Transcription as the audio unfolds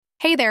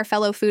Hey there,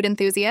 fellow food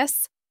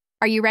enthusiasts.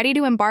 Are you ready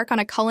to embark on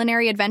a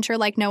culinary adventure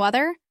like no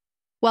other?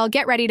 Well,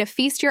 get ready to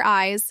feast your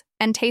eyes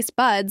and taste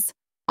buds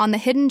on the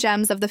hidden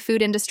gems of the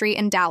food industry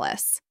in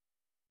Dallas.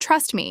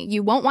 Trust me,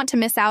 you won't want to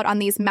miss out on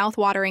these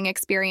mouth-watering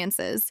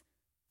experiences.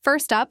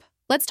 First up,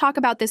 let's talk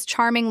about this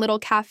charming little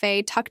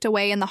cafe tucked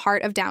away in the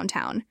heart of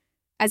downtown.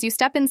 As you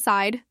step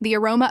inside, the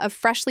aroma of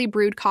freshly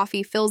brewed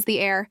coffee fills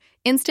the air,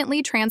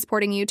 instantly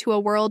transporting you to a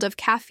world of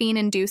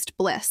caffeine-induced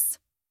bliss.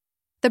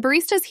 The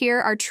baristas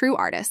here are true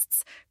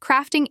artists,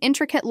 crafting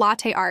intricate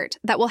latte art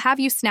that will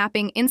have you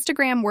snapping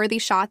Instagram-worthy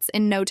shots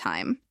in no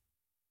time.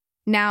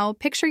 Now,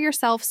 picture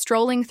yourself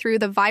strolling through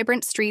the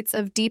vibrant streets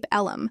of Deep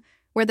Ellum,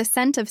 where the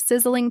scent of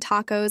sizzling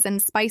tacos and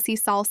spicy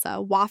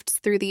salsa wafts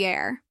through the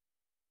air.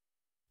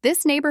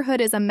 This neighborhood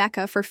is a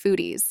mecca for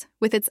foodies,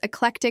 with its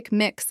eclectic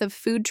mix of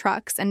food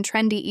trucks and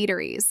trendy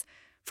eateries.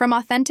 From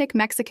authentic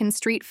Mexican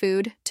street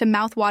food to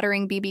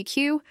mouth-watering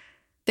BBQ,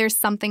 there's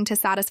something to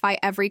satisfy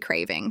every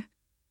craving.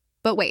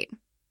 But wait,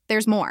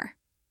 there's more.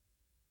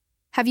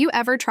 Have you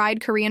ever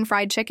tried Korean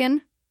fried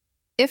chicken?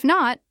 If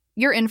not,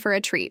 you're in for a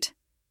treat.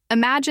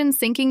 Imagine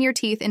sinking your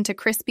teeth into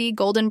crispy,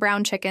 golden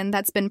brown chicken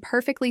that's been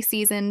perfectly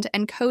seasoned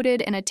and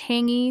coated in a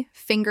tangy,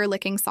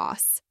 finger-licking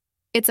sauce.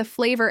 It's a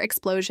flavor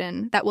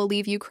explosion that will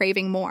leave you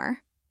craving more.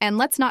 And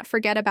let's not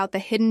forget about the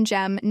hidden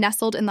gem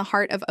nestled in the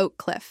heart of Oak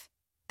Cliff.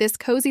 This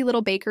cozy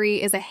little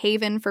bakery is a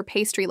haven for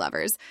pastry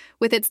lovers,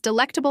 with its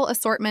delectable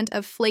assortment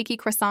of flaky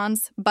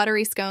croissants,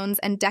 buttery scones,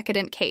 and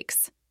decadent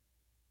cakes.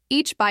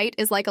 Each bite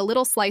is like a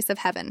little slice of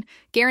heaven,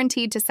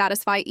 guaranteed to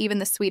satisfy even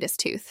the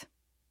sweetest tooth.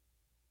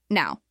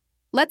 Now,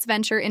 let's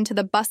venture into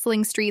the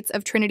bustling streets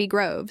of Trinity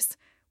Groves,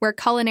 where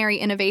culinary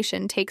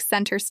innovation takes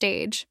center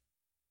stage.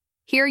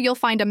 Here you'll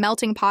find a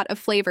melting pot of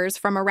flavors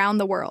from around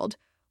the world,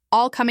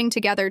 all coming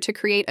together to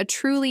create a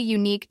truly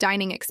unique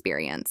dining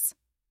experience.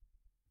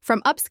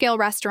 From upscale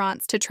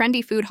restaurants to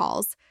trendy food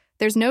halls,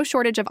 there's no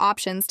shortage of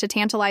options to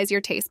tantalize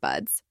your taste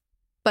buds.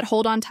 But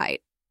hold on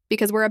tight,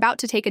 because we're about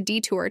to take a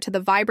detour to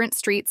the vibrant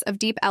streets of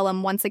Deep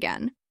Ellum once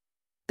again.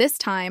 This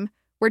time,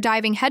 we're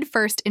diving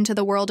headfirst into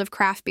the world of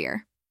craft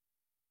beer.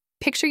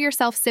 Picture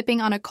yourself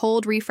sipping on a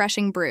cold,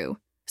 refreshing brew,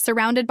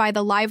 surrounded by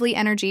the lively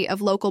energy of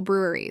local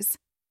breweries.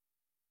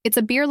 It's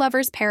a beer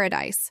lover's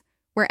paradise,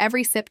 where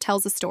every sip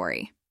tells a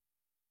story.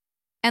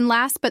 And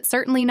last but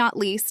certainly not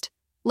least,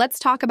 let's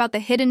talk about the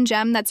hidden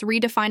gem that's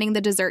redefining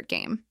the dessert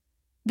game.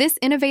 This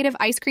innovative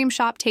ice cream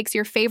shop takes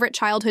your favorite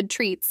childhood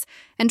treats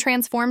and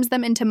transforms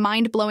them into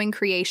mind-blowing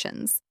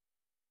creations.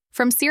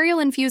 From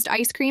cereal-infused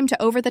ice cream to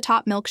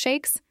over-the-top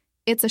milkshakes,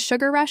 it's a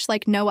sugar rush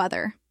like no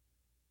other.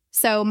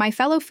 So, my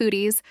fellow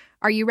foodies,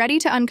 are you ready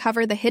to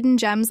uncover the hidden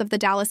gems of the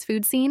Dallas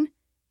food scene?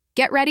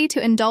 Get ready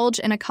to indulge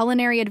in a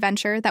culinary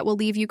adventure that will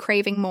leave you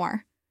craving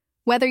more.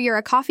 Whether you're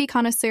a coffee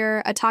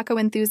connoisseur, a taco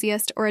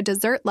enthusiast, or a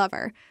dessert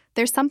lover,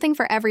 there's something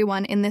for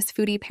everyone in this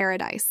foodie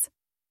paradise.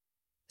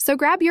 So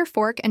grab your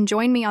fork and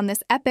join me on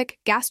this epic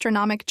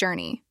gastronomic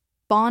journey.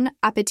 Bon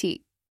appétit!